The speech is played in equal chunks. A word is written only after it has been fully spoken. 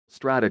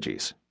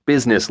Strategies,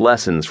 Business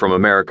Lessons from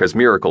America's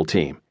Miracle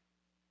Team.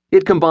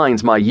 It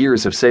combines my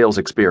years of sales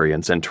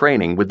experience and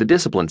training with the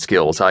discipline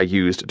skills I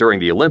used during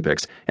the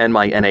Olympics and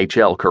my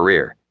NHL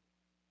career.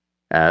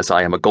 As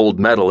I am a gold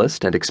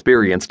medalist and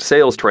experienced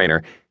sales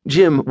trainer,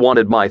 Jim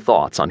wanted my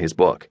thoughts on his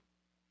book.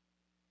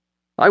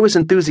 I was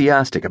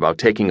enthusiastic about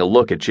taking a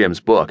look at Jim's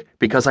book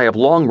because I have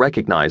long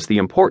recognized the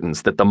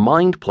importance that the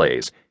mind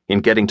plays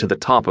in getting to the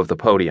top of the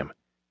podium.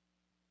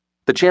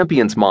 The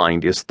champion's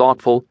mind is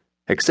thoughtful,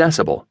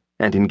 accessible,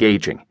 and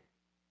engaging.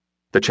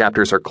 The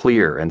chapters are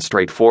clear and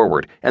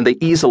straightforward, and they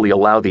easily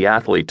allow the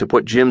athlete to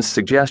put Jim's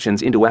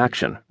suggestions into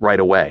action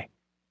right away.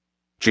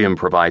 Jim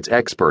provides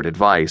expert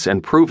advice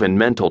and proven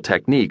mental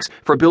techniques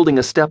for building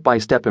a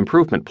step-by-step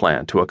improvement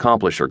plan to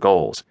accomplish your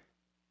goals.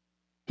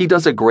 He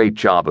does a great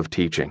job of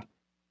teaching.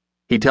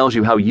 He tells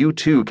you how you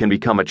too can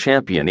become a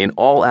champion in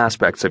all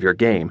aspects of your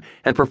game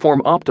and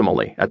perform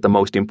optimally at the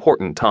most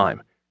important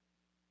time.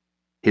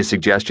 His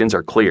suggestions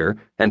are clear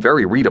and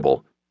very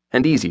readable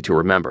and easy to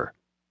remember.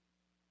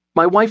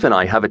 My wife and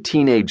I have a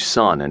teenage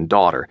son and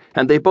daughter,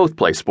 and they both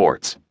play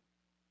sports.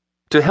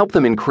 To help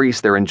them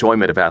increase their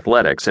enjoyment of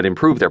athletics and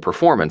improve their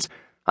performance,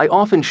 I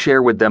often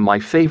share with them my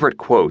favorite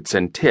quotes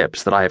and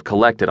tips that I have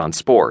collected on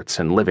sports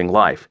and living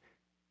life.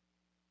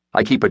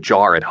 I keep a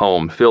jar at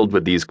home filled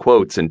with these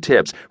quotes and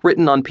tips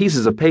written on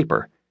pieces of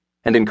paper,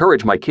 and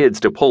encourage my kids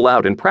to pull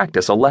out and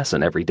practice a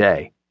lesson every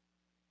day.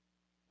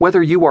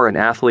 Whether you are an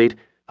athlete,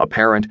 a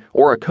parent,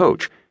 or a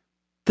coach,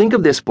 think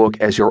of this book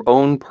as your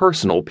own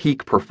personal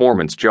peak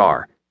performance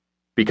jar,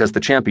 because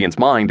the champion's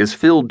mind is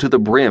filled to the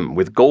brim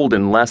with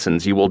golden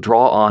lessons you will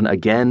draw on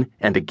again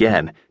and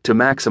again to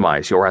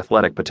maximize your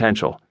athletic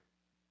potential.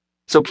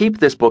 So keep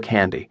this book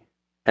handy,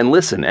 and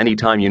listen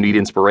anytime you need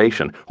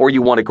inspiration or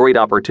you want a great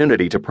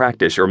opportunity to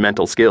practice your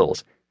mental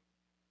skills.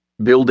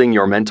 Building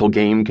your mental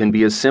game can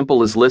be as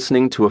simple as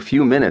listening to a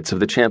few minutes of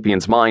the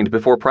champion's mind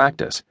before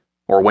practice,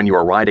 or when you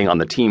are riding on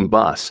the team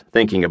bus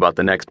thinking about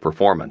the next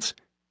performance.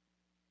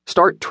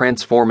 Start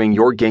transforming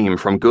your game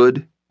from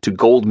good to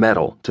gold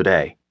medal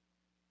today.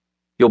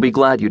 You'll be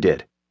glad you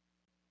did.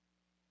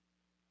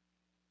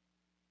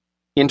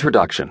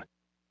 Introduction.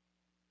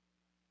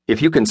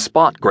 If you can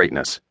spot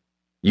greatness,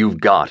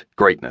 you've got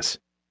greatness.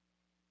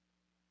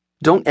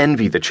 Don't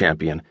envy the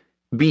champion,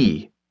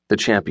 be the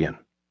champion.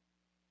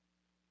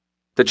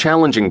 The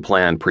challenging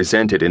plan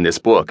presented in this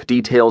book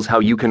details how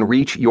you can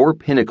reach your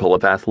pinnacle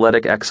of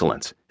athletic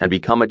excellence and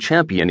become a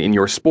champion in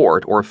your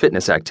sport or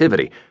fitness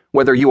activity,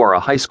 whether you are a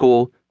high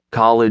school,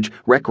 college,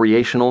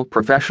 recreational,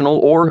 professional,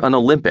 or an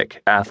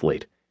Olympic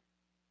athlete.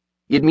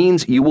 It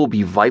means you will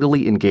be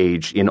vitally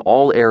engaged in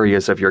all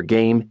areas of your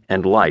game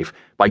and life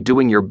by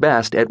doing your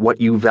best at what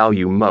you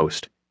value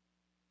most.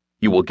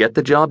 You will get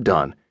the job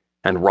done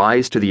and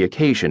rise to the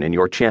occasion in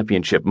your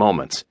championship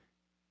moments.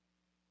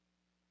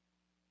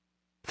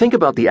 Think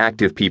about the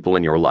active people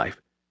in your life,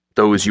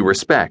 those you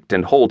respect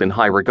and hold in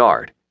high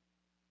regard.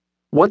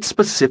 What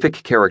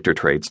specific character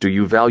traits do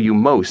you value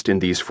most in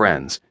these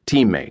friends,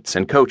 teammates,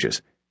 and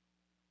coaches?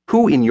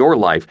 Who in your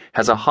life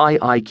has a high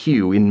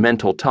IQ in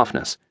mental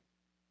toughness?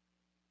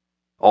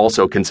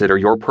 Also consider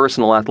your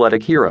personal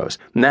athletic heroes,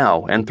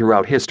 now and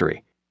throughout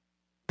history.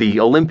 The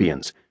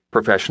Olympians,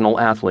 professional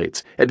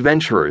athletes,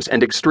 adventurers,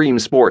 and extreme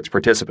sports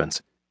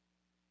participants.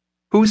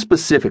 Who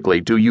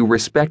specifically do you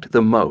respect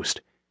the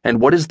most,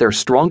 and what is their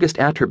strongest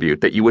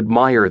attribute that you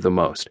admire the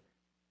most?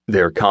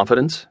 Their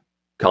confidence,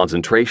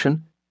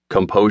 concentration,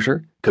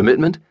 composure,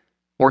 commitment,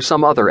 or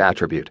some other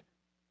attribute?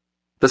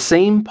 The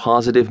same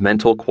positive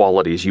mental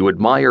qualities you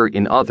admire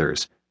in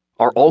others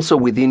are also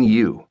within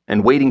you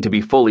and waiting to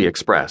be fully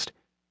expressed.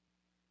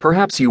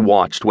 Perhaps you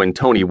watched when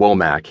Tony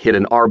Womack hit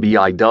an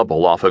RBI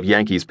double off of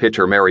Yankees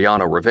pitcher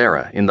Mariano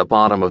Rivera in the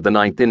bottom of the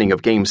ninth inning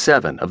of Game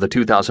 7 of the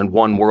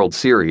 2001 World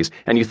Series,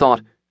 and you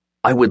thought,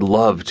 I would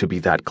love to be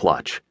that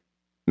clutch.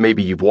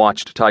 Maybe you've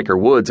watched Tiger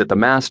Woods at the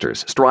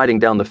Masters striding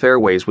down the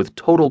fairways with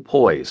total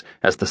poise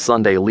as the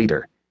Sunday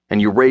leader,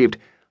 and you raved,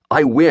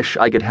 I wish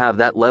I could have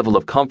that level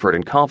of comfort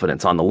and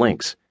confidence on the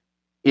links.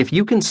 If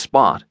you can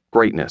spot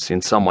greatness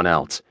in someone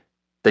else,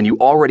 then you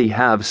already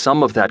have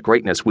some of that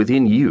greatness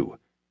within you,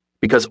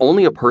 because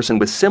only a person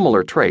with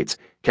similar traits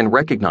can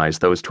recognize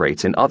those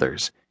traits in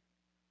others.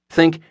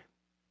 Think,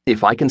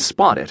 if I can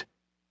spot it,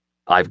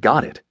 I've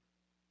got it.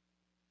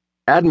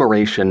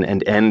 Admiration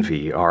and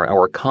envy are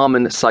our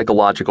common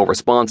psychological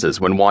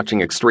responses when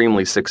watching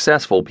extremely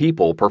successful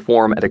people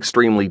perform at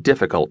extremely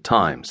difficult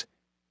times.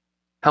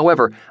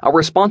 However, our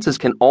responses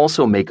can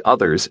also make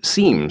others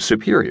seem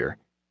superior,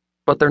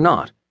 but they're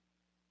not.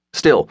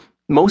 Still,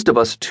 most of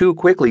us too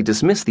quickly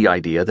dismiss the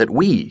idea that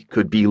we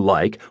could be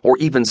like or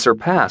even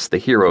surpass the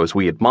heroes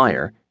we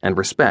admire and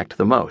respect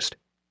the most.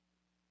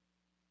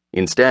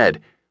 Instead,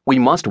 we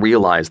must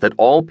realize that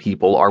all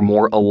people are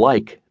more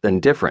alike than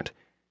different,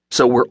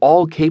 so we're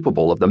all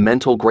capable of the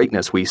mental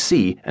greatness we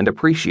see and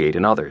appreciate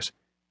in others.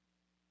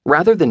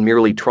 Rather than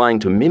merely trying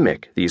to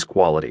mimic these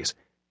qualities,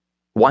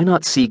 why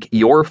not seek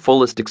your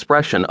fullest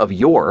expression of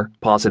your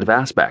positive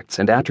aspects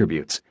and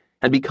attributes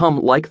and become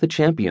like the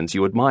champions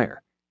you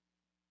admire?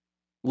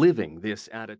 Living this attitude